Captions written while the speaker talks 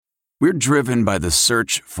We're driven by the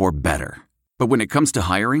search for better. But when it comes to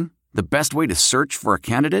hiring, the best way to search for a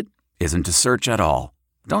candidate isn't to search at all.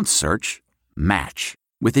 Don't search. Match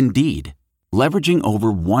with Indeed. Leveraging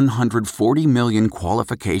over 140 million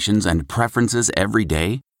qualifications and preferences every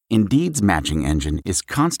day, Indeed's matching engine is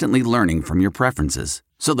constantly learning from your preferences.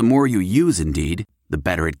 So the more you use Indeed, the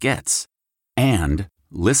better it gets. And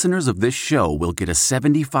listeners of this show will get a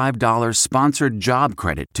 $75 sponsored job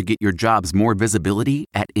credit to get your jobs more visibility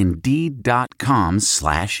at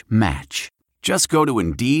Indeed.com/match. Just go to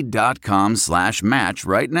Indeed.com/match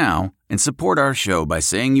right now and support our show by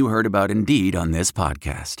saying you heard about Indeed on this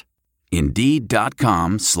podcast.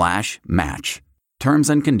 Indeed.com/match. Terms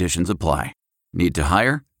and conditions apply. Need to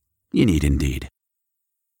hire? You need Indeed.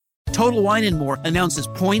 Total Wine & More announces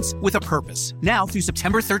points with a purpose. Now through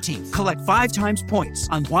September 13th, collect 5 times points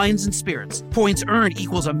on wines and spirits. Points earned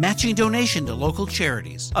equals a matching donation to local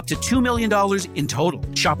charities. Up to $2 million in total.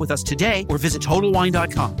 Shop with us today or visit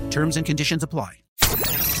TotalWine.com. Terms and conditions apply.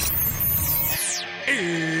 It's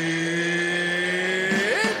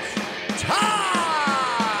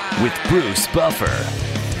time! With Bruce Buffer.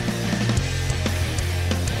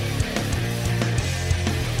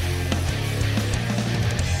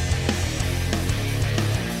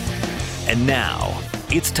 And now,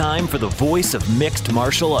 it's time for the voice of mixed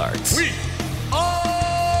martial arts. We are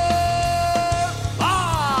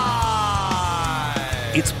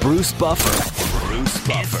live! It's Bruce Buffer. Bruce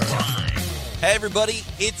Buffer. Hey everybody,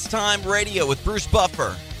 It's Time Radio with Bruce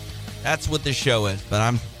Buffer. That's what this show is, but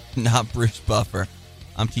I'm not Bruce Buffer.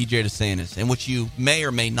 I'm TJ DeSantis. And what you may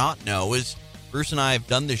or may not know is Bruce and I have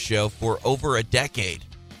done this show for over a decade.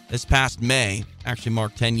 This past May actually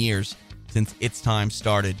marked 10 years since It's Time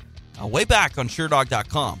started. Way back on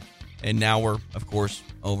SureDog.com. And now we're, of course,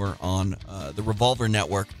 over on the Revolver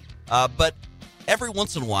Network. But every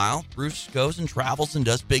once in a while, Bruce goes and travels and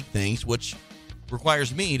does big things, which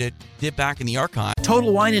requires me to dip back in the archive.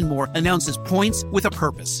 Total Wine & More announces points with a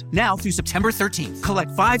purpose. Now through September 13th,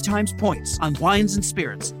 collect 5 times points on wines and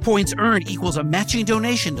spirits. Points earned equals a matching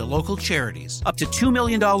donation to local charities. Up to $2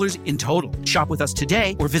 million in total. Shop with us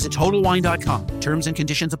today or visit TotalWine.com. Terms and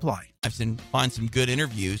conditions apply. And find some good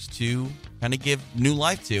interviews to kind of give new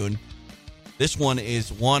life to. And this one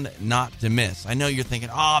is one not to miss. I know you're thinking,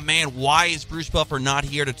 oh man, why is Bruce Buffer not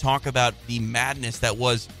here to talk about the madness that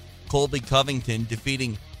was Colby Covington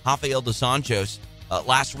defeating Rafael dos Anjos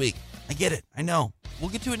last week? I get it. I know. We'll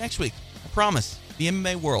get to it next week. I promise. The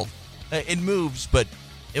MMA world, it moves, but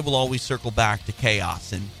it will always circle back to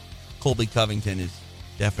chaos. And Colby Covington is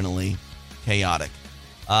definitely chaotic.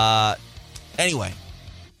 Anyway,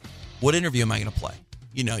 what interview am I going to play?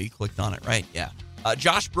 You know, you clicked on it, right? Yeah.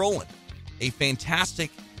 Josh Brolin, a fantastic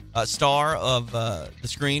star of the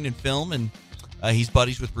screen and film, and he's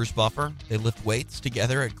buddies with Bruce Buffer. They lift weights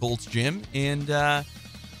together at Gold's Gym, and we're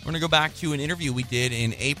going to go back to an interview we did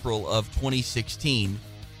in April of 2016,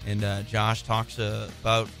 and Josh talks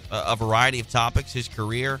about a variety of topics, his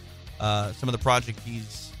career, some of the projects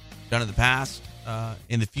he's done in the past,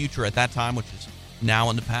 in the future at that time, which is now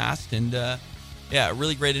in the past, and yeah, a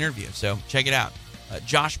really great interview, so check it out.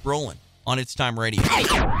 Josh Brolin on It's Time Radio.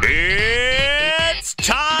 It's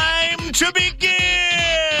time to begin!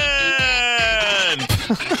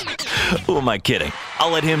 Who am I kidding?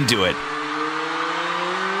 I'll let him do it.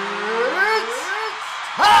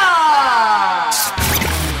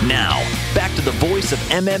 Now, back to the voice of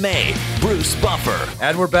MMA, Bruce Buffer.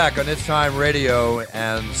 And we're back on It's Time Radio,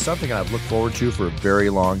 and something I've looked forward to for a very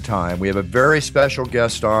long time. We have a very special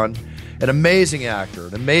guest on, an amazing actor,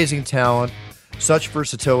 an amazing talent, such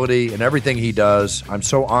versatility in everything he does. I'm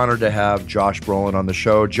so honored to have Josh Brolin on the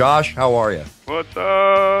show. Josh, how are you? What's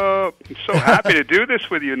up? I'm so happy to do this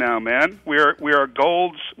with you now, man. We are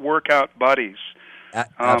Gold's workout buddies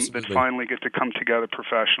that finally get to come together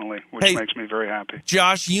professionally, which makes me very happy.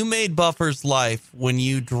 Josh, you made Buffer's life when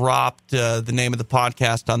you dropped the name of the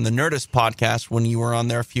podcast on the Nerdist podcast when you were on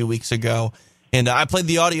there a few weeks ago. And I played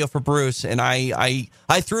the audio for Bruce, and I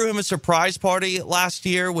threw him a surprise party last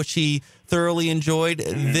year, which he thoroughly enjoyed.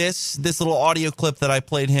 Mm-hmm. This little audio clip that I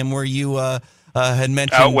played him where you had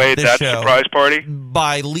mentioned outweighed this that show surprise party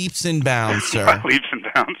by leaps and bounds, sir. By leaps and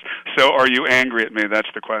bounds. So are you angry at me? That's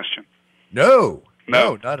the question. No,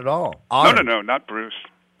 not at all. Honored. No, not Bruce.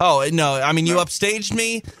 Oh no! I mean, you upstaged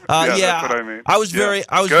me. Yeah, that's what I mean. I was very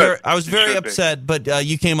upset, but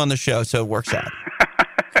you came on the show, so it works out.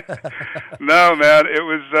 No, man, it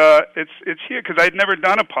was it's here because I'd never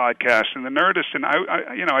done a podcast in the Nerdist, and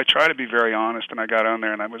I try to be very honest, and I got on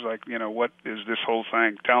there and I was like, what is this whole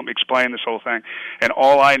thing? Explain this whole thing. And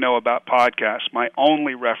all I know about podcasts, my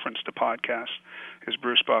only reference to podcasts, is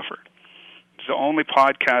Bruce Buffer. It's the only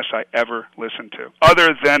podcast I ever listened to,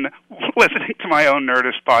 other than listening to my own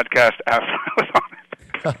Nerdist podcast after I was on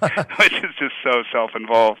it, which is just so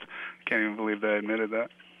self-involved. Can't even believe they admitted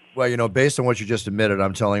that. Well, based on what you just admitted,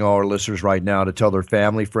 I'm telling all our listeners right now to tell their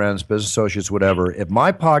family, friends, business associates, whatever. If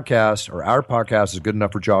my podcast or our podcast is good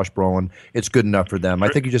enough for Josh Brolin, it's good enough for them. I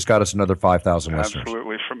think you just got us another 5,000 listeners.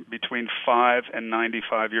 Absolutely. From between 5 and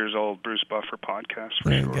 95 years old, Bruce Buffer podcast.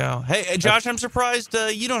 There you go. Hey, Josh, I'm surprised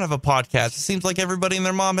you don't have a podcast. It seems like everybody and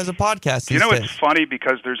their mom has a podcast these days. It's funny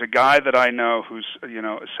because there's a guy that I know who's,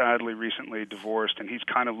 sadly recently divorced, and he's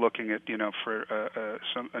kind of looking at, for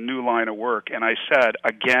a new line of work. And I said,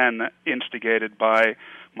 again, instigated by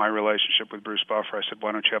my relationship with Bruce Buffer, I said,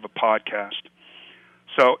 why don't you have a podcast?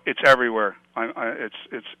 So it's everywhere.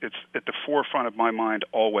 It's at the forefront of my mind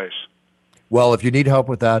always. Well, if you need help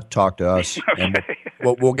with that, talk to us, okay. And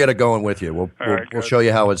we'll get it going with you. We'll show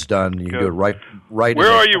you how it's done. You can do it right.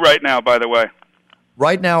 Where are you right now, by the way?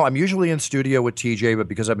 Right now, I'm usually in studio with TJ, but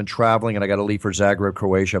because I've been traveling and I got to leave for Zagreb,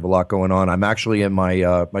 Croatia, I have a lot going on. I'm actually in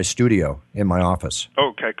my my studio in my office.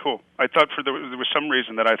 Okay, cool. I thought there was some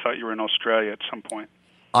reason that I thought you were in Australia at some point.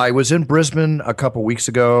 I was in Brisbane a couple weeks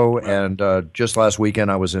ago, and just last weekend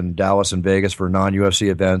I was in Dallas and Vegas for non-UFC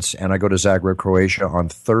events, and I go to Zagreb, Croatia on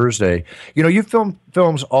Thursday. You film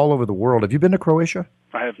films all over the world. Have you been to Croatia?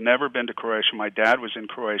 I have never been to Croatia. My dad was in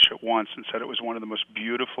Croatia once and said it was one of the most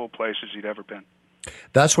beautiful places he'd ever been.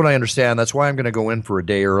 That's what I understand. That's why I'm going to go in for a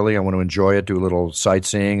day early. I want to enjoy it, do a little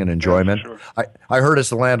sightseeing and enjoyment. Yeah, sure. I heard it's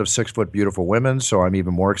the land of 6-foot beautiful women, so I'm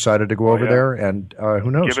even more excited to go over there. And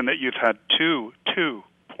who knows? Given that you've had two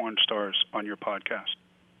porn stars on your podcast.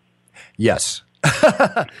 Yes.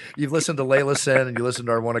 You've listened to Layla Sen and you listened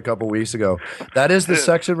to our one a couple weeks ago. That is the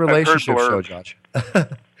Sex and Relationship show, Josh.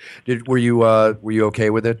 Were you okay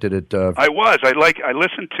with it? Did it? I was. I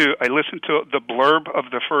listened to the blurb of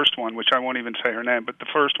the first one, which I won't even say her name, but the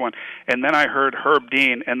first one, and then I heard Herb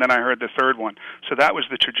Dean, and then I heard the third one. So that was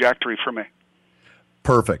the trajectory for me.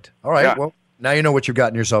 Perfect. All right. Yeah. Well, now you know what you've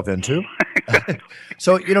gotten yourself into.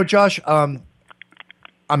 So Josh,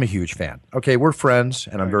 I'm a huge fan. Okay, we're friends,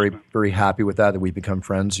 and I'm very, very happy with that we've become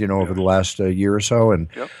friends, over the last year or so. And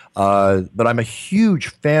but I'm a huge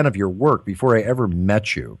fan of your work before I ever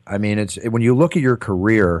met you. I mean, it's when you look at your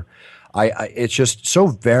career, it's just so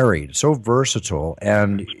varied, so versatile,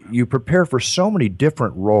 and you prepare for so many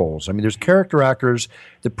different roles. I mean, there's character actors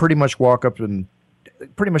that pretty much walk up and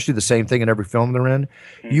pretty much do the same thing in every film they're in.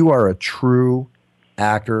 You are a true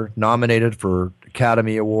actor, nominated for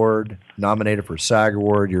Academy Award, nominated for SAG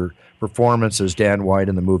Award. Your performance as Dan White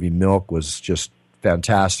in the movie Milk was just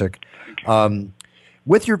fantastic.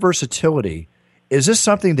 With your versatility, is this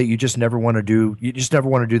something that you just never want to do? You just never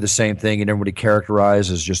want to do the same thing. You never want to characterize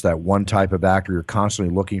as just that one type of actor. You're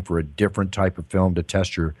constantly looking for a different type of film to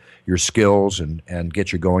test your skills and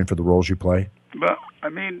get you going for the roles you play? Well, I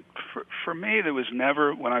mean, for me, there was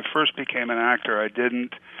never, when I first became an actor,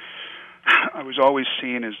 I was always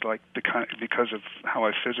seen as like because of how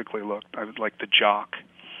I physically looked. I was like the jock,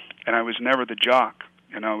 and I was never the jock.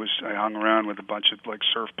 I hung around with a bunch of like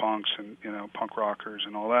surf punks and punk rockers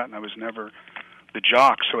and all that, and I was never the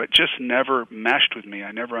jock. So it just never meshed with me.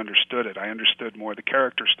 I never understood it. I understood more the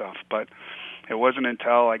character stuff, but it wasn't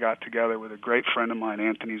until I got together with a great friend of mine,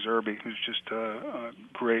 Anthony Zerbe, who's just a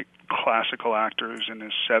great classical actor who's in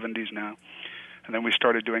his 70s now, and then we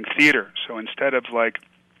started doing theater. So instead of like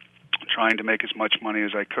trying to make as much money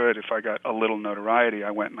as I could, if I got a little notoriety,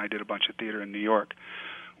 I went and I did a bunch of theater in New York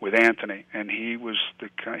with Anthony, and he was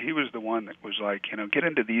the one that was like, get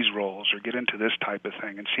into these roles or get into this type of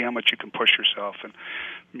thing and see how much you can push yourself, and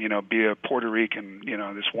be a Puerto Rican,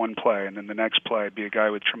 this one play, and then the next play be a guy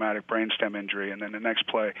with traumatic brainstem injury, and then the next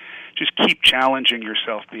play, just keep challenging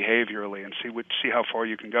yourself behaviorally and see how far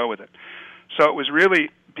you can go with it. So it was really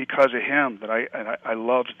because of him that I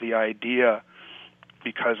loved the idea,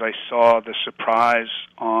 because I saw the surprise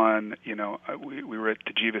on, we were at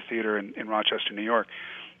the Jiva Theater in Rochester, New York,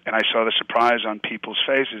 and I saw the surprise on people's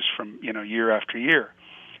faces from, year after year.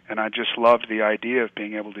 And I just loved the idea of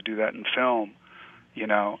being able to do that in film,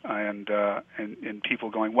 and people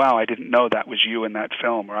going, wow, I didn't know that was you in that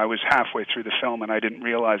film, or I was halfway through the film and I didn't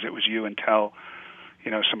realize it was you until,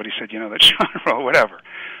 somebody said, that genre, or whatever.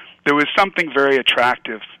 There was something very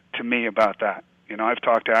attractive to me about that. I've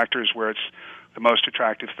talked to actors where it's, the most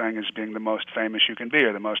attractive thing is being the most famous you can be,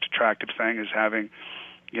 or the most attractive thing is having,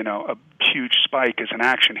 a huge spike as an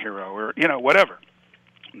action hero, or, whatever.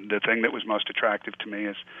 The thing that was most attractive to me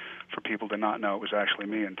is for people to not know it was actually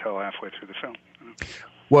me until halfway through the film.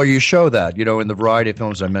 Well, you show that, in the variety of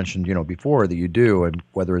films I mentioned, before that you do, and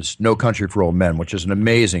whether it's No Country for Old Men, which is an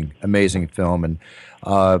amazing, amazing film, and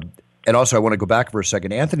And also, I want to go back for a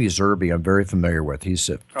second. Anthony Zerbe, I'm very familiar with. He's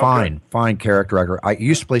a fine character actor. I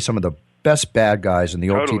used to play some of the best bad guys in the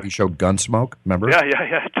old TV show Gunsmoke. Remember?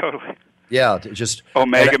 Yeah, totally. Yeah, just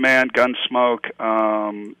Omega Man, Gunsmoke.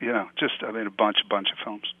 A bunch of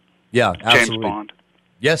films. Yeah, absolutely. James Bond.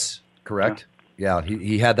 Yes, correct. Yeah,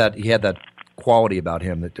 he had that quality about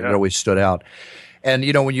him that always stood out. And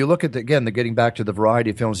when you look at getting back to the variety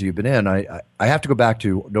of films that you've been in, I have to go back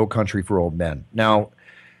to No Country for Old Men. Now,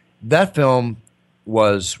 that film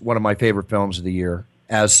was one of my favorite films of the year,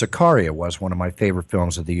 as Sicario was one of my favorite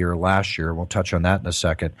films of the year last year. We'll touch on that in a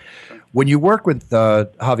second. When you work with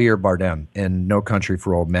Javier Bardem in No Country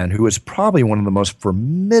for Old Men, who is probably one of the most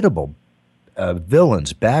formidable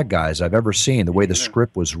villains, bad guys I've ever seen, the way the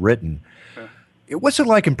script was written, what's it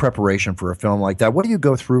like in preparation for a film like that? What do you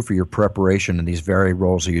go through for your preparation in these varied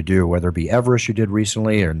roles that you do, whether it be Everest you did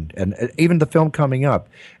recently and even the film coming up?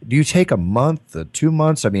 Do you take a month, 2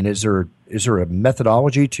 months? I mean, is there a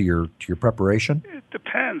methodology to your preparation? It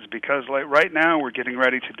depends, because like right now we're getting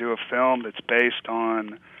ready to do a film that's based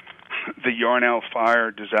on the Yarnell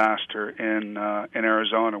fire disaster in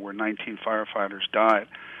Arizona, where 19 firefighters died.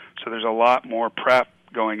 So there's a lot more prep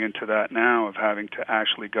going into that now, of having to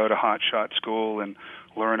actually go to hotshot school and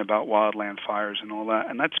learn about wildland fires and all that.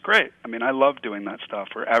 And that's great. I mean, I love doing that stuff.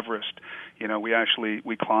 For Everest,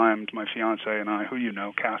 we climbed, my fiance and I, who you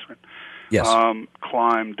know, Catherine, yes,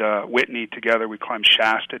 climbed Whitney together. We climbed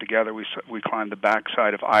Shasta together. We climbed the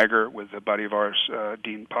backside of Eiger with a buddy of ours,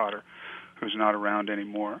 Dean Potter, who's not around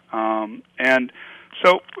anymore. And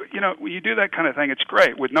so, when you do that kind of thing, it's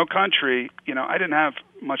great. With No Country, I didn't have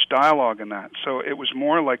much dialogue in that. So it was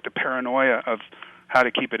more like the paranoia of how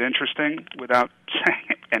to keep it interesting without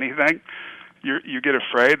saying anything. You get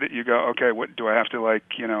afraid that you go, okay, what do I have to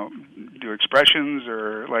do expressions,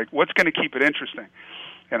 or what's going to keep it interesting?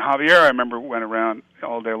 And Javier, I remember, went around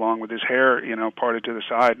all day long with his hair, parted to the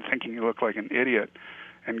side, thinking he looked like an idiot,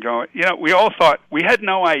 and going, we all thought, we had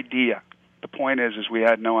no idea. The point is we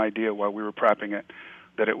had no idea while we were prepping it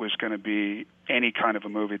that it was going to be any kind of a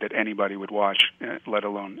movie that anybody would watch, let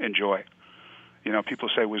alone enjoy. People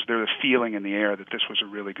say, was there a feeling in the air that this was a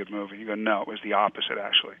really good movie? You go, no, it was the opposite,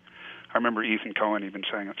 actually. I remember Ethan Cohen even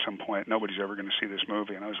saying at some point, nobody's ever going to see this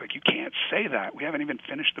movie. And I was like, you can't say that. We haven't even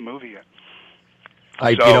finished the movie yet.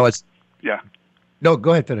 Yeah. No,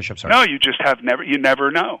 go ahead, finish. I'm sorry. No, you just you never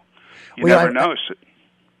know. You never know.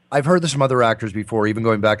 I've heard this from other actors before, even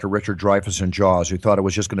going back to Richard Dreyfuss in Jaws, who thought it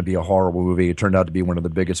was just going to be a horrible movie. It turned out to be one of the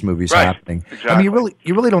biggest movies happening. Exactly. I mean,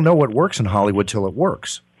 you really don't know what works in Hollywood till it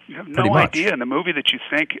works. You have no idea. And the movie that you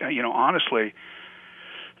think, honestly,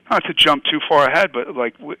 not to jump too far ahead, but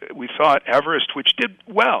we thought Everest, which did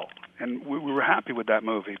well, and we were happy with that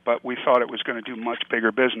movie, but we thought it was going to do much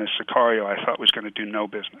bigger business. Sicario, I thought, was going to do no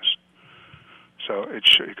business. So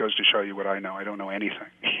it goes to show you what I know. I don't know anything.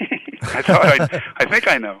 I think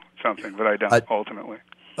I know something, but I don't, ultimately.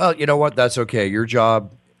 Well, you know what? That's okay. Your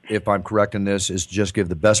job, if I'm correct in this, is to just give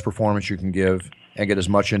the best performance you can give and get as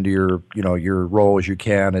much into your role as you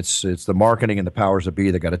can. It's the marketing and the powers that be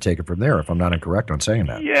that got to take it from there, if I'm not incorrect on saying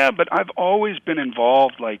that. Yeah, but I've always been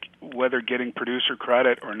involved, whether getting producer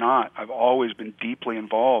credit or not, I've always been deeply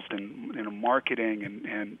involved in marketing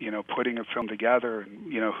and putting a film together,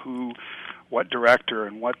 and what director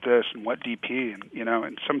and what this and what DP,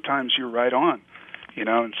 and sometimes you're right on,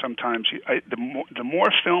 and sometimes the more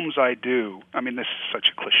films I do, I mean, this is such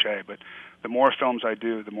a cliche, but the more films I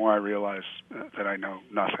do, the more I realize that I know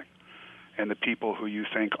nothing. And the people who you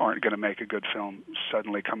think aren't going to make a good film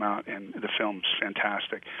suddenly come out and the film's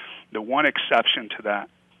fantastic. The one exception to that,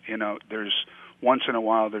 there's once in a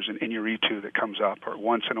while there's an Iñárritu that comes up, or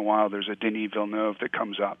once in a while there's a Denis Villeneuve that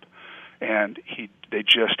comes up. And they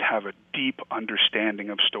just have a deep understanding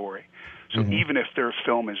of story. So even if their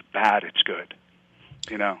film is bad, it's good.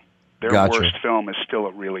 Their worst film is still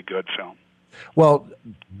a really good film. Well,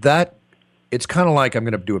 it's kind of like, I'm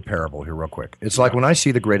going to do a parable here real quick. It's like when I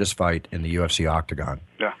see The Greatest Fight in the UFC Octagon.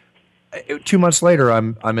 Yeah. 2 months later,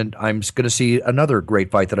 I'm going to see another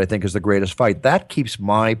great fight that I think is the greatest fight. That keeps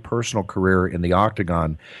my personal career in the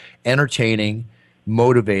Octagon entertaining,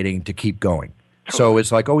 motivating to keep going. So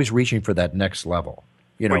it's like always reaching for that next level.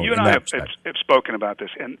 Well, you and I have spoken about this,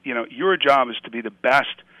 and your job is to be the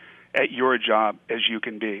best at your job as you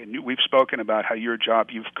can be. And we've spoken about how your job,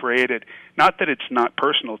 you've created, not that it's not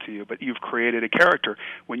personal to you, but you've created a character.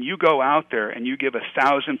 When you go out there and you give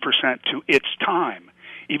 1,000% to its time,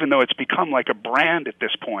 even though it's become like a brand at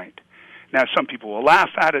this point. Now, some people will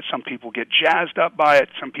laugh at it, some people get jazzed up by it,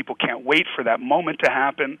 some people can't wait for that moment to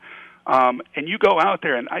happen. And you go out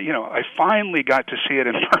there, and I finally got to see it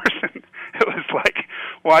in person. It was like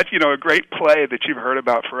watch, a great play that you've heard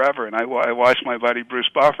about forever, and I watched my buddy Bruce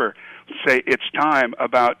Buffer say, "It's time,"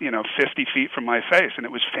 about 50 feet from my face, and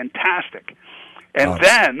it was fantastic. And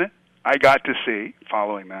then I got to see,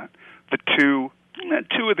 following that, the two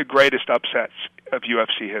of the greatest upsets of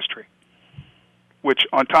UFC history, which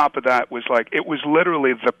on top of that was it was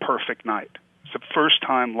literally the perfect night. It's the first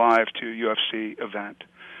time live to a UFC event.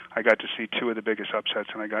 I got to see two of the biggest upsets,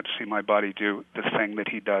 and I got to see my buddy do the thing that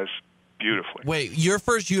he does beautifully. Wait, your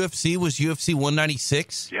first UFC was UFC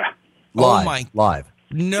 196? Yeah. Live.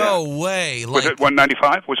 No way. Was it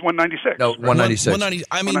 195? Was 196? No, 196. 190.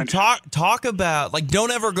 I mean, 196. talk about,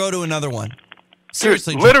 don't ever go to another one.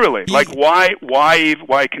 Seriously. Dude, literally.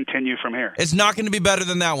 Why continue from here? It's not going to be better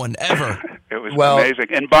than that one, ever. It was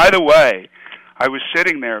amazing. And by the way, I was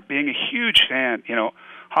sitting there being a huge fan,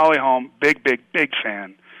 Holly Holm, big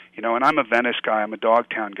fan, and I'm a Venice guy, I'm a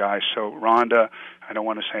Dogtown guy, so Ronda, I don't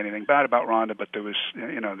want to say anything bad about Ronda, but there was,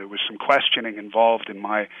 there was some questioning involved in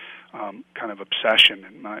my kind of obsession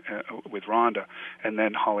with Ronda, and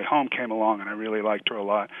then Holly Holm came along, and I really liked her a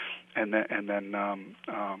lot, and then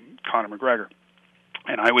Conor McGregor,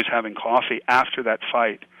 and I was having coffee after that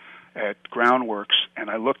fight at Groundworks, and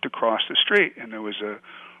I looked across the street, and there was a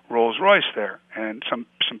Rolls Royce there, and some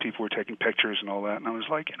people were taking pictures and all that, and I was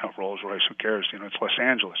like, Rolls Royce, who cares? It's Los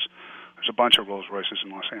Angeles. There's a bunch of Rolls Royces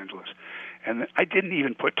in Los Angeles, and I didn't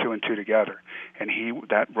even put two and two together. And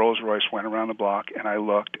that Rolls Royce went around the block, and I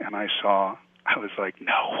looked, and I was like,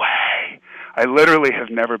 no way! I literally have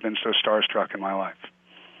never been so starstruck in my life.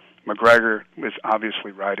 McGregor was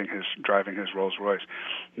obviously driving his Rolls Royce.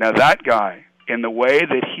 Now that guy, in the way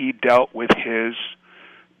that he dealt with his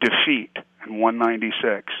defeat in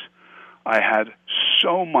 196, I had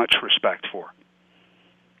so much respect for.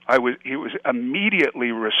 He was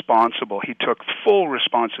immediately responsible. He took full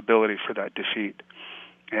responsibility for that defeat,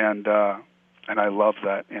 and I love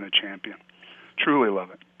that in a champion. Truly love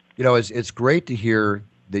it. It's great to hear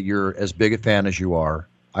that you're as big a fan as you are.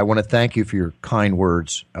 I want to thank you for your kind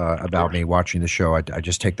words about me watching the show. I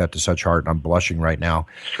just take that to such heart, and I'm blushing right now.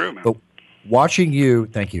 It's true, man. But watching you,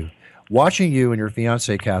 thank you. Watching you and your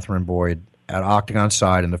fiancée, Catherine Boyd, at Octagon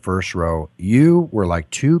Side in the first row, you were like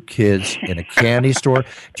two kids in a candy store.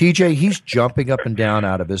 TJ, he's jumping up and down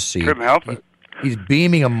out of his seat. Couldn't help it. He's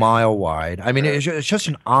beaming a mile wide. I mean, it's just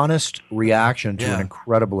an honest reaction to an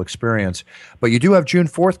incredible experience. But you do have June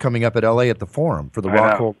 4th coming up at L.A. at the Forum for the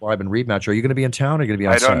Rockhold Weidman rematch. Are you going to be in town or are you going to be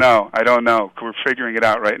on set? I don't know. We're figuring it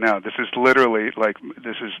out right now. This is literally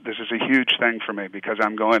this is a huge thing for me because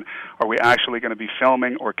I'm going, are we actually going to be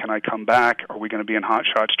filming or can I come back? Are we going to be in Hot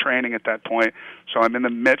Shots training at that point? So I'm in the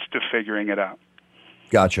midst of figuring it out.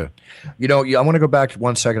 Gotcha. I want to go back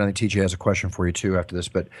 1 second. I think TJ has a question for you, too, after this.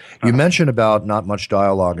 But you mentioned about not much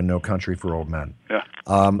dialogue in No Country for Old Men. Yeah.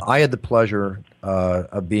 I had the pleasure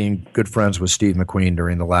of being good friends with Steve McQueen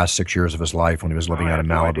during the last 6 years of his life when he was living out in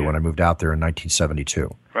Malibu when I moved out there in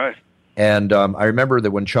 1972. Right. And I remember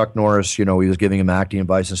that when Chuck Norris, he was giving him acting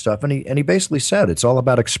advice and stuff, and he basically said it's all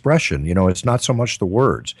about expression. It's not so much the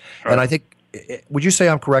words. Right. And I think, would you say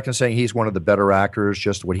I'm correct in saying he's one of the better actors,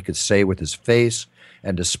 just what he could say with his face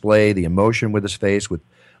and display the emotion with his face with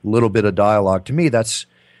a little bit of dialogue? To me, that's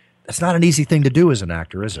not an easy thing to do as an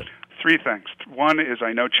actor, is it? Three things. One is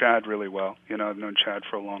I know Chad really well. I've known Chad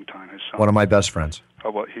for a long time. His son. One of my best friends. Oh,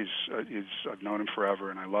 well, I've known him forever,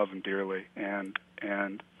 and I love him dearly. And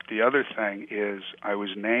the other thing is I was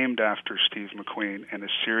named after Steve McQueen in a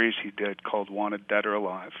series he did called Wanted Dead or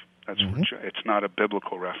Alive. That's it's not a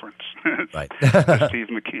biblical reference. It's right. a Steve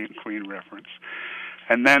McQueen reference.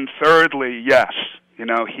 And then thirdly, yes,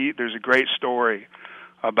 there's a great story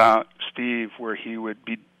about Steve where he would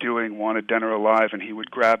be doing Wanted Dead or Alive and he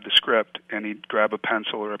would grab the script and he'd grab a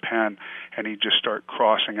pencil or a pen and he'd just start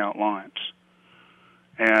crossing out lines.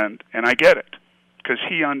 And I get it because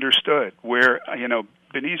he understood where,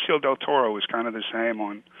 Benicio del Toro was kind of the same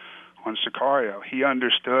on Sicario. He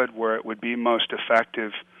understood where it would be most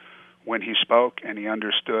effective when he spoke, and he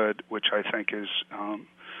understood, which I think is,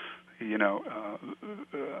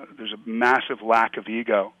 there's a massive lack of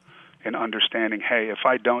ego in understanding, hey, if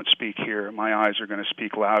I don't speak here, my eyes are going to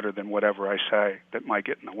speak louder than whatever I say that might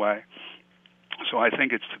get in the way. So I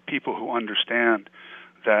think it's the people who understand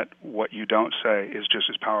that what you don't say is just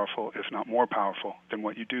as powerful, if not more powerful, than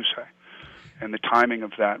what you do say. And the timing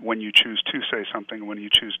of that, when you choose to say something, when you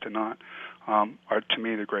choose to not, are, to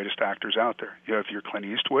me, the greatest actors out there. You have your Clint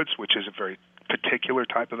Eastwoods, which is a very particular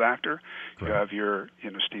type of actor. Right. You have your,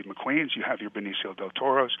 Steve McQueen's. You have your Benicio del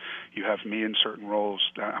Toro's. You have me in certain roles.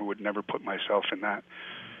 I would never put myself in that,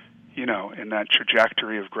 in that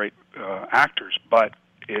trajectory of great actors. But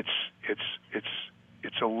it's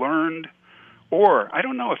a learned or I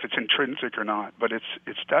don't know if it's intrinsic or not, but it's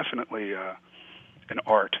definitely an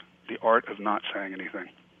art, the art of not saying anything.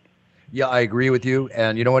 Yeah, I agree with you.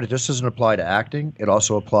 And you know what? It just doesn't apply to acting. It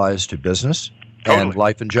also applies to business Totally. and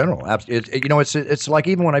life in general. It's like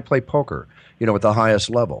even when I play poker, at the highest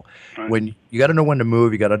level. Right. When you got to know when to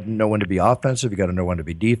move, you got to know when to be offensive, you got to know when to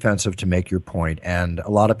be defensive to make your point. And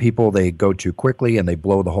a lot of people, they go too quickly and they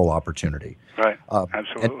blow the whole opportunity. Right.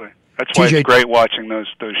 Absolutely. That's why it's great watching those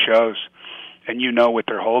shows. And you know what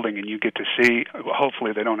they're holding, and you get to see.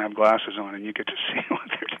 Hopefully, they don't have glasses on, and you get to see what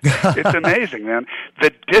they're doing. It's amazing, man.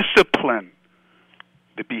 The discipline,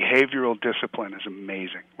 the behavioral discipline, is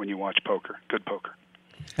amazing when you watch poker. Good poker.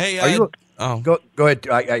 Hey, Go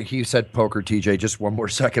ahead. He said poker, TJ. Just one more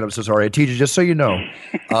second. I'm so sorry. TJ, just so you know,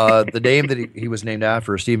 the name that he was named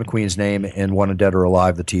after is Steve McQueen's name in Wanted Dead or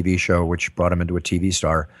Alive, the TV show, which brought him into a TV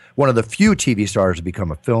star. One of the few TV stars to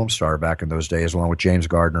become a film star back in those days, along with James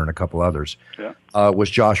Gardner and a couple others, was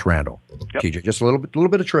Josh Randall. Yep. TJ, just a little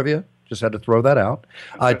bit of trivia. Just had to throw that out.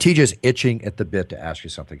 TJ's itching at the bit to ask you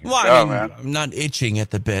something. Well, I'm not itching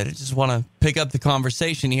at the bit. I just want to pick up the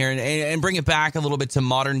conversation here and bring it back a little bit to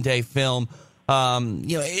modern day film.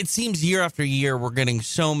 It seems year after year we're getting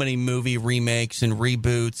so many movie remakes and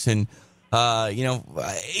reboots, and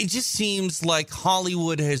it just seems like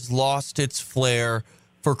Hollywood has lost its flair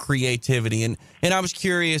for creativity. And I was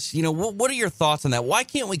curious, what are your thoughts on that? Why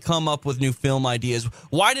can't we come up with new film ideas?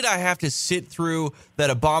 Why did I have to sit through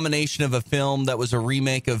that abomination of a film that was a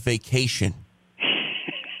remake of Vacation?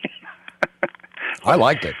 I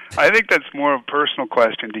liked it. I think that's more of a personal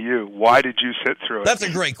question to you. Why did you sit through it? That's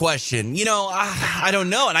a great question. I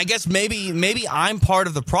don't know. And I guess maybe I'm part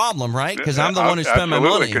of the problem, right? Because I'm the one who spent my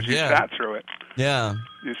money. Because you sat through it. Yeah.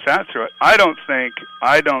 You sat through it. I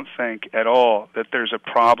don't think at all that there's a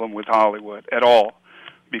problem with Hollywood at all,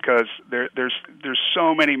 because there's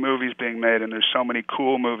so many movies being made and there's so many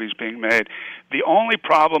cool movies being made. The only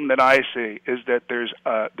problem that I see is that there's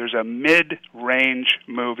a mid-range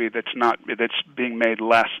movie that's being made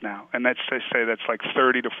less now, and that's like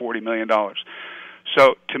 $30 to $40 million.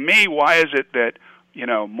 So to me, why is it that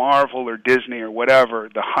Marvel or Disney or whatever,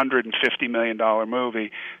 the $150 million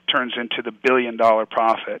movie turns into the $1 billion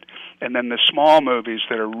profit, and then the small movies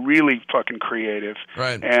that are really fucking creative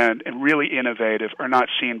and really innovative are not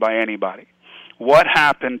seen by anybody? What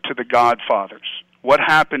happened to The Godfathers? What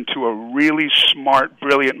happened to a really smart,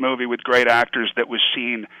 brilliant movie with great actors that was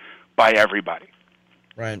seen by everybody?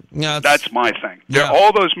 Right. Yeah, that's my thing. Yeah.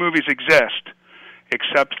 All those movies exist,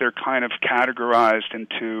 except they're kind of categorized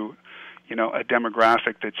into a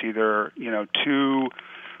demographic that's either, too,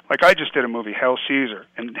 like I just did a movie, Hail Caesar,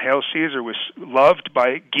 and Hail Caesar was loved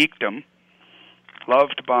by geekdom,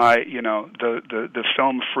 loved by, the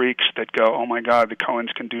film freaks that go, oh my God, the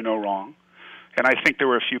Coens can do no wrong. And I think there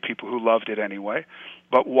were a few people who loved it anyway.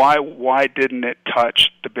 But why didn't it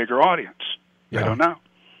touch the bigger audience? Yeah. I don't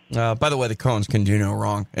know. By the way, the Coens can do no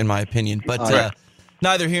wrong, in my opinion. But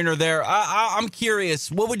neither here nor there. I'm curious,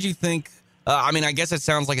 what would you think? I guess it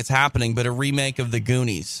sounds like it's happening, but a remake of The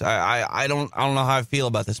Goonies. I don't know how I feel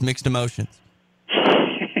about this. Mixed emotions.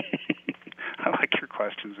 I like your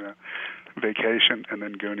questions, man. Vacation and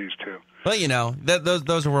then Goonies too. Well,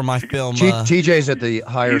 those are where my film. TJ's at the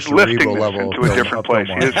higher cerebral level. Into a different place.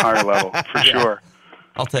 He is higher level for sure.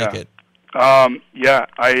 I'll take it. I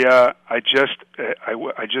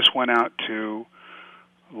just went out to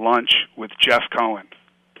lunch with Jeff Cohen,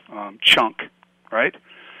 Chunk, right?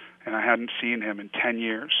 And I hadn't seen him in 10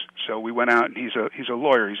 years. So we went out, and he's a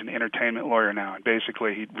lawyer. He's an entertainment lawyer now. And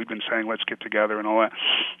basically, we've been saying, let's get together and all that.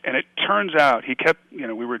 And it turns out he kept, we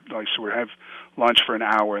were like, so we have lunch for an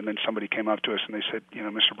hour, and then somebody came up to us and they said,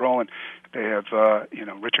 Mr. Brolin, they have,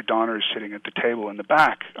 Richard Donner is sitting at the table in the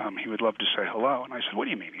back. He would love to say hello. And I said, what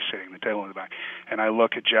do you mean he's sitting at the table in the back? And I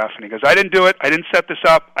look at Jeff, and he goes, I didn't do it. I didn't set this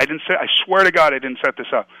up. I swear to God, I didn't set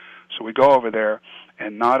this up. So we go over there,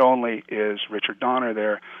 and not only is Richard Donner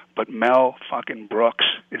there, but Mel fucking Brooks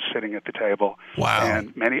is sitting at the table. Wow.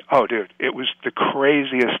 And dude, it was the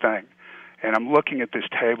craziest thing. And I'm looking at this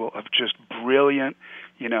table of just brilliant,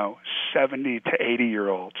 70 to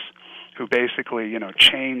 80-year-olds who basically,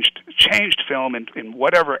 changed film in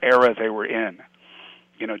whatever era they were in.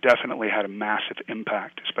 Definitely had a massive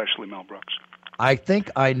impact, especially Mel Brooks. I think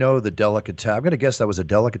I know the delicatessen. I'm going to guess that was a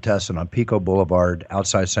delicatessen on Pico Boulevard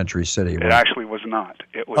outside Century City. It actually was not.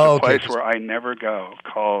 It was a place where I never go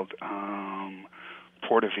called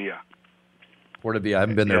Portavia. Portavia. I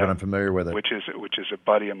haven't been there, but I'm familiar with it. Which is a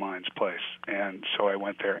buddy of mine's place, and so I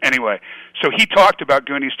went there. Anyway, so he talked about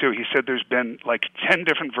Goonies too. He said there's been like 10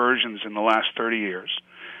 different versions in the last 30 years,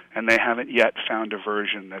 and they haven't yet found a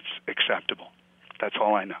version that's acceptable. That's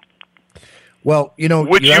all I know. Well,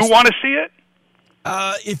 would you want to see it?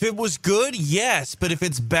 If it was good, yes. But if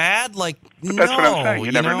it's bad, like, no. That's what I'm saying.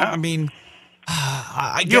 You never know. I mean,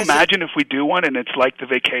 I Can guess you imagine if we do one and it's like the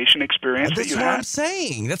vacation experience that you had?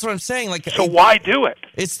 That's what I'm saying. Like, so why do it?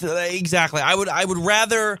 It's exactly. I would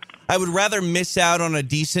rather miss out on a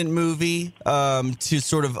decent movie to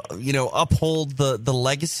sort of uphold the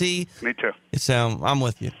legacy. Me too. So I'm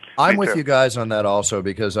with you. I'm with you guys on that also,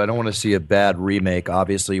 because I don't want to see a bad remake,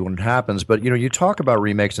 obviously, when it happens. But, you talk about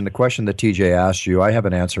remakes, and the question that TJ asked you, I have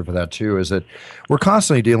an answer for that too, is that we're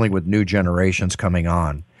constantly dealing with new generations coming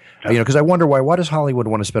on. Because I wonder why does Hollywood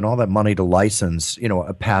want to spend all that money to license,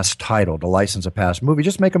 a past title, to license a past movie?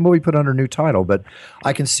 Just make a movie, put under a new title. But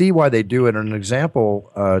I can see why they do it. And an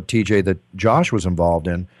example, TJ, that Josh was involved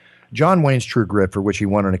in, John Wayne's True Grit, for which he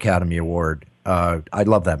won an Academy Award. I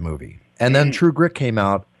love that movie. And then True Grit came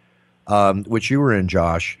out, which you were in,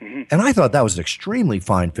 Josh. And I thought that was an extremely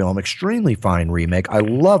fine film, extremely fine remake. I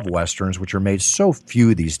love Westerns, which are made so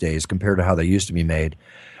few these days compared to how they used to be made.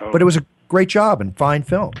 But it was a great job and fine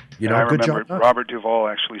film. I good remember job. Robert Duvall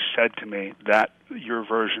actually said to me that your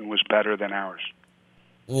version was better than ours.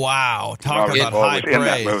 Wow. Robert about Duvall high was praise. in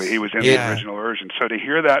that movie. He was in the original version. So to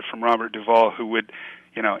hear that from Robert Duvall, who would,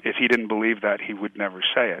 if he didn't believe that, he would never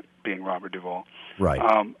say it, being Robert Duvall. Right.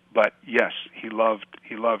 But yes, he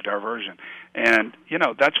loved our version. And,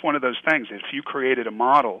 that's one of those things. If you created a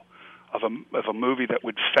model of a movie that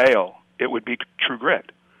would fail, it would be True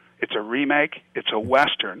Grit. It's a remake. It's a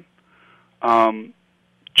Western.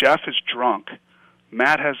 Jeff is drunk.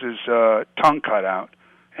 Matt has his tongue cut out.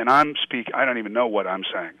 And I don't even know what I'm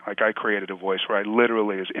saying. Like, I created a voice where I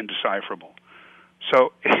literally is indecipherable.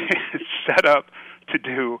 So it's set up to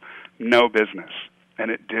do no business. And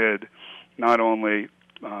it did not only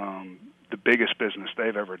the biggest business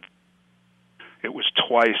they've ever done, it was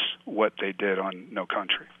twice what they did on No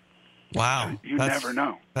Country. Wow. You never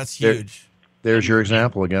know. That's huge. There's your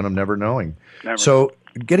example again of never knowing. Never.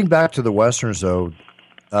 Getting back to the Westerns, though,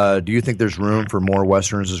 do you think there's room for more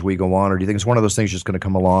Westerns as we go on, or do you think it's one of those things just going to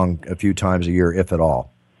come along a few times a year, if at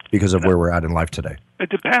all, because of where we're at in life today? It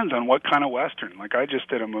depends on what kind of Western. Like, I just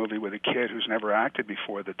did a movie with a kid who's never acted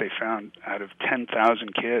before that they found out of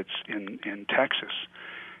 10,000 kids in Texas.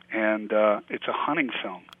 And it's a hunting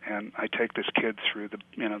film. And I take this kid through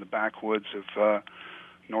the backwoods of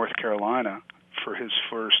North Carolina for his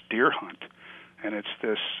first deer hunt. And it's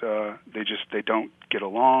this, they don't get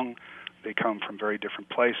along. They come from very different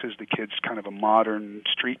places. The kid's kind of a modern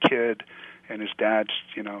street kid, and his dad,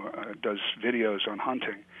 does videos on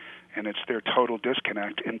hunting. And it's their total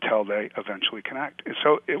disconnect until they eventually connect. And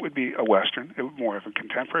so it would be a Western. It would be more of a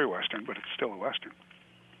contemporary Western, but it's still a Western.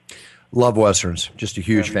 Love Westerns. Just a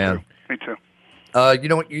huge fan. Me too. You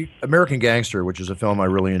know what? American Gangster, which is a film I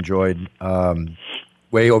really enjoyed,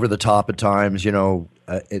 way over the top at times,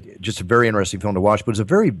 just a very interesting film to watch, but it's a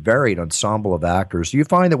very varied ensemble of actors. Do you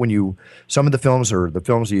find that when some of the films or the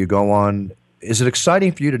films that you go on, is it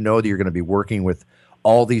exciting for you to know that you're going to be working with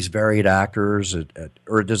all these varied actors,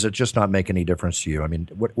 or does it just not make any difference to you? I mean,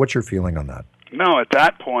 what's your feeling on that? No, at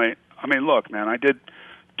that point, I mean, look, man, I did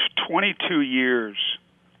 22 years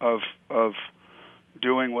of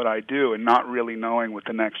doing what I do and not really knowing what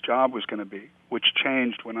the next job was going to be, which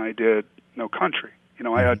changed when I did No Country.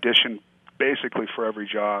 I auditioned basically for every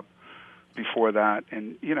job before that,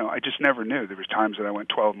 and, I just never knew. There was times that I went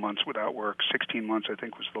 12 months without work. 16 months, I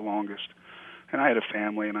think, was the longest. And I had a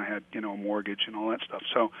family, and I had, a mortgage and all that stuff.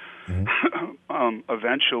 So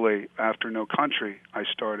eventually, after No Country, I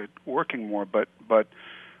started working more. But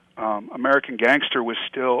American Gangster was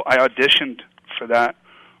still, I auditioned for that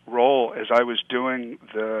role as I was doing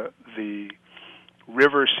the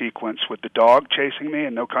river sequence with the dog chasing me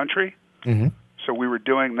in No Country. Mm-hmm. So we were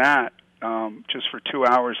doing that just for 2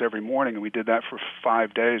 hours every morning, and we did that for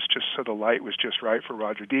 5 days just so the light was just right for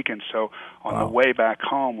Roger Deakins. So on the way back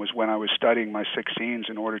home was when I was studying my 6 scenes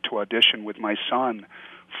in order to audition with my son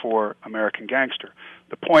for American Gangster.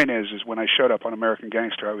 The point is when I showed up on American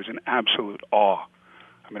Gangster, I was in absolute awe.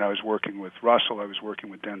 I mean, I was working with Russell, I was working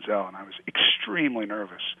with Denzel, and I was extremely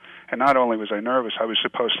nervous. And not only was I nervous, I was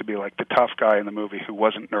supposed to be like the tough guy in the movie who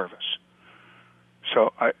wasn't nervous.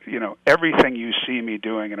 So, everything you see me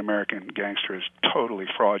doing in American Gangster is totally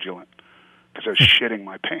fraudulent because I was shitting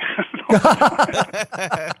my pants.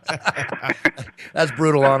 That's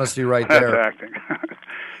brutal honesty right there. That's acting,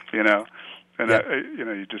 And,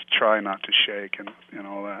 you just try not to shake and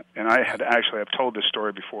all that. And I've told this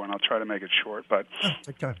story before, and I'll try to make it short, but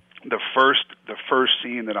take time. The first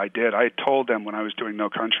scene that I did, I told them when I was doing No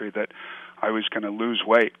Country that I was going to lose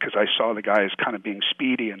weight because I saw the guy as kind of being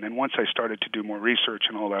speedy. And then once I started to do more research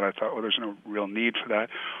and all that, I thought, well, there's no real need for that.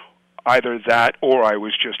 either that or I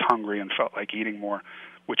was just hungry and felt like eating more,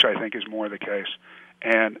 which I think is more the case.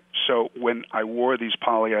 And so when I wore these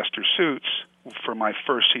polyester suits for my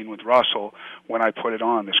first scene with Russell, when I put it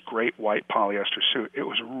on, this great white polyester suit, it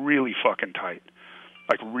was really fucking tight,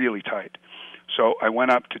 like really tight. So I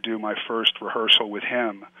went up to do my first rehearsal with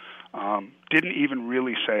him, didn't even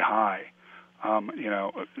really say hi,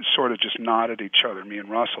 sort of just nodded at each other, me and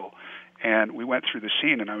Russell. And we went through the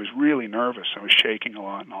scene, and I was really nervous. I was shaking a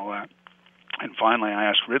lot and all that. And finally, I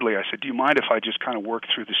asked Ridley, I said, do you mind if I just kind of work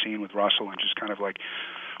through the scene with Russell and just kind of like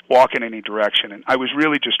walk in any direction? And I was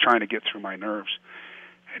really just trying to get through my nerves.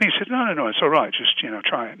 And he said, no, it's all right. Just,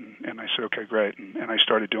 try it. And I said, okay, great. And I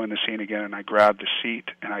started doing the scene again, and I grabbed the seat,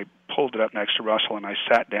 and I pulled it up next to Russell, and I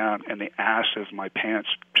sat down, and the ass of my pants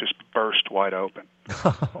just burst wide open.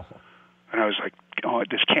 And I was like, oh,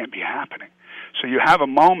 this can't be happening. So you have a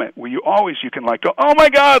moment where you can like go, oh my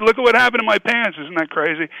God, look at what happened to my pants. Isn't that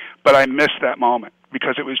crazy? But I missed that moment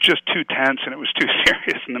because it was just too tense and it was too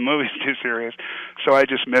serious and the movie's too serious. So I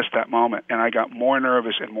just missed that moment, and I got more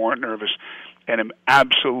nervous and I'm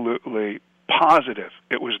absolutely positive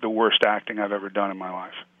it was the worst acting I've ever done in my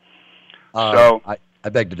life. I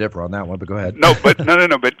beg to differ on that one, but go ahead. No, but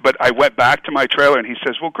I went back to my trailer, and he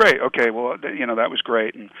says, well, great, okay, well, that was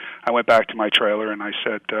great. And I went back to my trailer, and I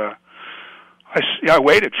said, I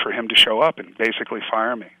waited for him to show up and basically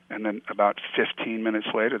fire me. And then about 15 minutes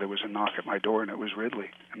later, there was a knock at my door, and it was Ridley.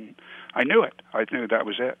 And I knew it. I knew that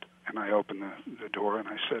was it. And I opened the door, and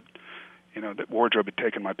I said, that wardrobe had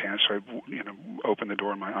taken my pants, so I, opened the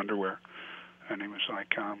door in my underwear. And he was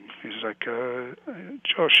like,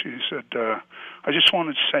 Josh, he said, I just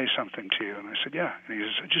wanted to say something to you. And I said, yeah. And he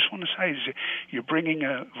says, I just want to say, you're bringing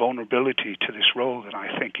a vulnerability to this role that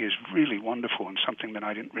I think is really wonderful and something that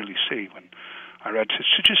I didn't really see when I read it.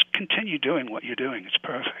 So just continue doing what you're doing. It's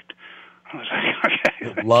perfect. I was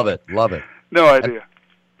like, okay. Love it. No idea.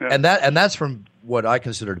 Yeah. And that's from what I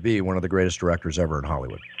consider to be one of the greatest directors ever in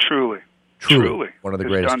Hollywood. Truly. One of the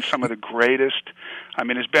He's greatest. done some of the greatest. I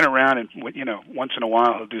mean, he's been around, and once in a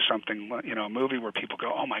while he'll do something, a movie where people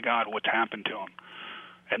go, "Oh my God, what's happened to him?"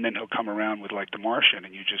 And then he'll come around with like The Martian,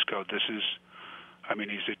 and you just go, "This is." I mean,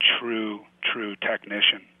 he's a true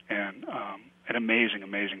technician and an amazing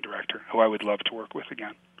director who I would love to work with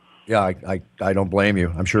again. Yeah, I don't blame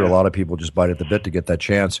you. I'm sure a lot of people just bite at the bit to get that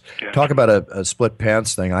chance. Yeah. Talk about a split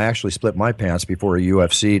pants thing. I actually split my pants before a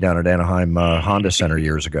UFC down at Anaheim Honda Center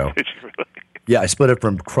years ago. Did you really? Yeah, I split it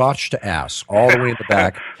from crotch to ass, all the way in the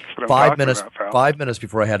back. That's what I'm 5 minutes, talking about, pal. 5 minutes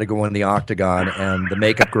before I had to go in the octagon, and the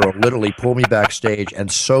makeup girl literally pulled me backstage and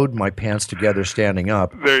sewed my pants together standing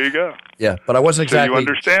up. There you go. Yeah, but I wasn't exactly. So you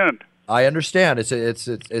understand. I understand. It's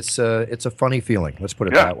a funny feeling. Let's put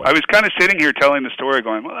it that way. I was kind of sitting here telling the story,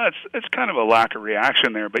 going, "Well, it's kind of a lack of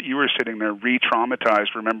reaction there," but you were sitting there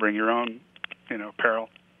re-traumatized, remembering your own, peril.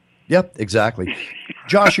 Yep, exactly.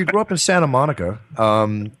 Josh, you grew up in Santa Monica.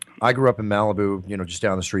 I grew up in Malibu, just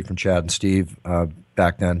down the street from Chad and Steve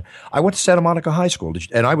back then. I went to Santa Monica High School,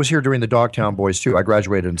 and I was here during the Dogtown Boys, too. I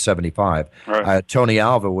graduated in 75. Right. Tony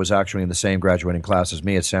Alva was actually in the same graduating class as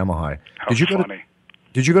me at Sama High. How funny.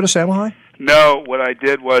 Did you go to Sama High? No, what I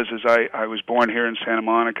did was I was born here in Santa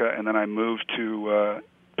Monica, and then I moved to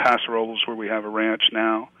Paso Robles, where we have a ranch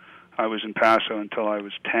now. I was in Paso until I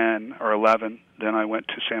was 10 or 11. Then I went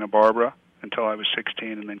to Santa Barbara until I was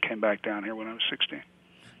 16, and then came back down here when I was 16.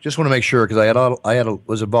 Just want to make sure, because I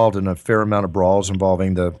was involved in a fair amount of brawls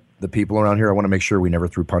involving the people around here. I want to make sure we never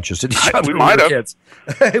threw punches at each other. We might have. Kids.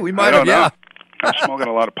 We might have, yeah. I was smoking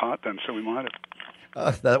a lot of pot then, so we might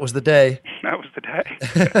have. That was the day. That was the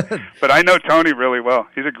day. But I know Tony really well.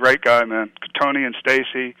 He's a great guy, man. Tony and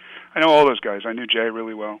Stacy. I know all those guys. I knew Jay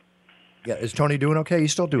really well. Yeah, is Tony doing okay?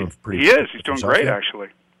 He's still doing pretty. He is. He's doing great, actually.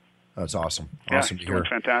 That's awesome. Yeah, Awesome he's to hear. doing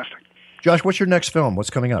fantastic. Josh, what's your next film? What's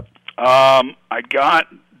coming up?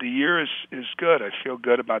 The year is good. I feel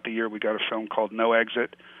good about the year. We got a film called No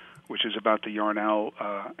Exit, which is about the Yarnell,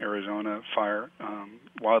 Arizona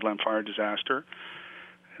wildland fire disaster.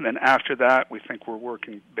 And then after that, we think we're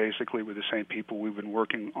working basically with the same people. We've been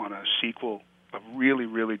working on a sequel, a really,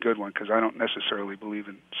 really good one, because I don't necessarily believe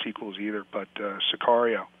in sequels either, but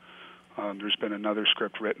Sicario. There's been another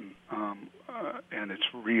script written, and it's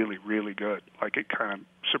really, really good. Like, it kind of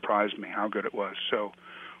surprised me how good it was. So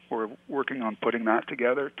we're working on putting that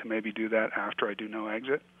together to maybe do that after I do No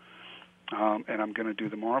Exit. And I'm going to do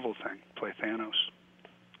the Marvel thing, play Thanos.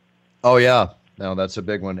 Oh, yeah. No, that's a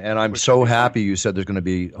big one. And I'm so happy you said there's going to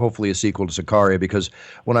be hopefully a sequel to Sicario, because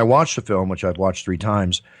when I watched the film, which I've watched 3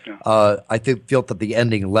 times, I felt that the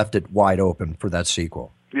ending left it wide open for that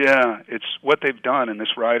sequel. Yeah, it's what they've done, and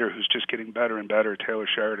this writer who's just getting better and better, Taylor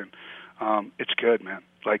Sheridan. It's good, man.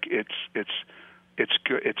 Like it's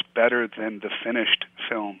good. It's better than the finished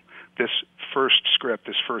film. This first script,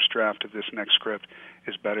 this first draft of this next script,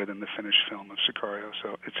 is better than the finished film of Sicario.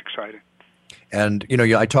 So it's exciting. And,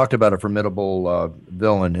 I talked about a formidable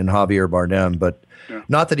villain in Javier Bardem, but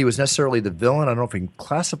not that he was necessarily the villain. I don't know if he can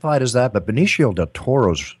classify it as that, but Benicio del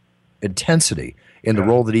Toro's intensity in the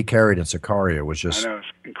role that he carried in Sicario was just... I know, it's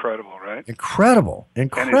incredible, right? Incredible.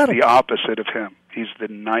 And it's the opposite of him. He's the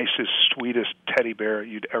nicest, sweetest teddy bear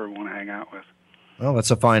you'd ever want to hang out with. Well,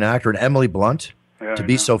 that's a fine actor. And Emily Blunt, to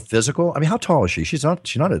be so physical. I mean, how tall is she? She's not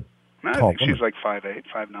a I tall think woman. she's like 5'8",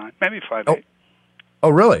 5'9", maybe 5'8". Oh,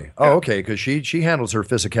 really? Yeah. Oh, okay. Because she handles her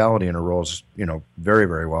physicality in her roles, very,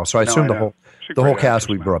 very well. So I assume the whole cast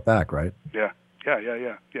we brought back, right? Yeah.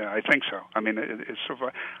 I think so. I mean, it's so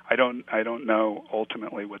far. I don't know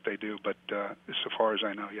ultimately what they do, but so far as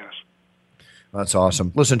I know, yes. That's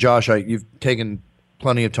awesome. Listen, Josh, you've taken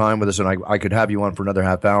plenty of time with us, and I could have you on for another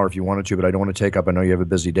half hour if you wanted to, but I don't want to take up. I know you have a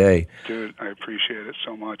busy day. Dude, I appreciate it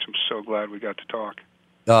so much. I'm so glad we got to talk.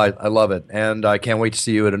 I love it, and I can't wait to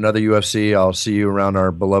see you at another UFC. I'll see you around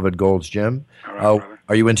our beloved Gold's Gym. All right, brother.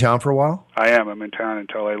 Are you in town for a while? I am. I'm in town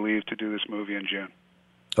until I leave to do this movie in June.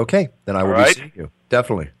 Okay, then I will be seeing you.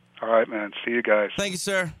 Definitely. All right, man. See you guys. Thank you,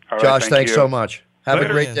 sir. All right, Josh, thanks so much. Have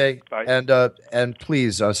Later, a great man. day. Bye. And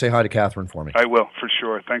please say hi to Catherine for me. I will, for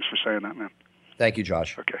sure. Thanks for saying that, man. Thank you,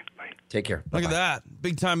 Josh. Okay, bye. Take care. Look at that.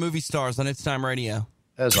 Big-time movie stars on It's Time Radio.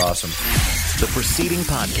 That's awesome. The preceding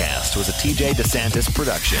podcast was a TJ DeSantis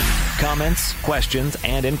production. Comments, questions,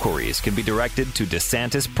 and inquiries can be directed to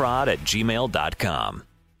DeSantisProd@gmail.com.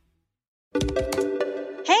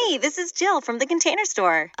 Hey, this is Jill from The Container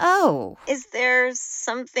Store. Oh. Is there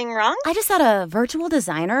something wrong? I just thought a virtual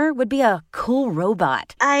designer would be a cool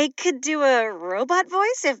robot. I could do a robot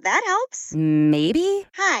voice if that helps. Maybe?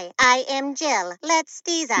 Hi, I am Jill. Let's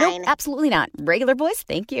design. Nope, absolutely not. Regular voice,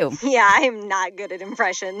 thank you. Yeah, I'm not good at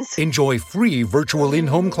impressions. Enjoy free virtual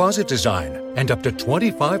in-home closet design and up to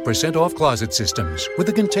 25% off closet systems with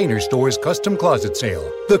The Container Store's custom closet sale.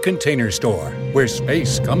 The Container Store, where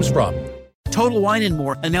space comes from. Total Wine &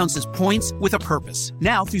 More announces points with a purpose.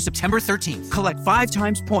 Now through September 13th, collect 5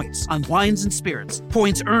 times points on wines and spirits.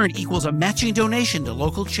 Points earned equals a matching donation to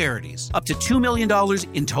local charities. Up to $2 million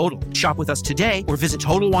in total. Shop with us today or visit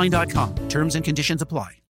TotalWine.com. Terms and conditions apply.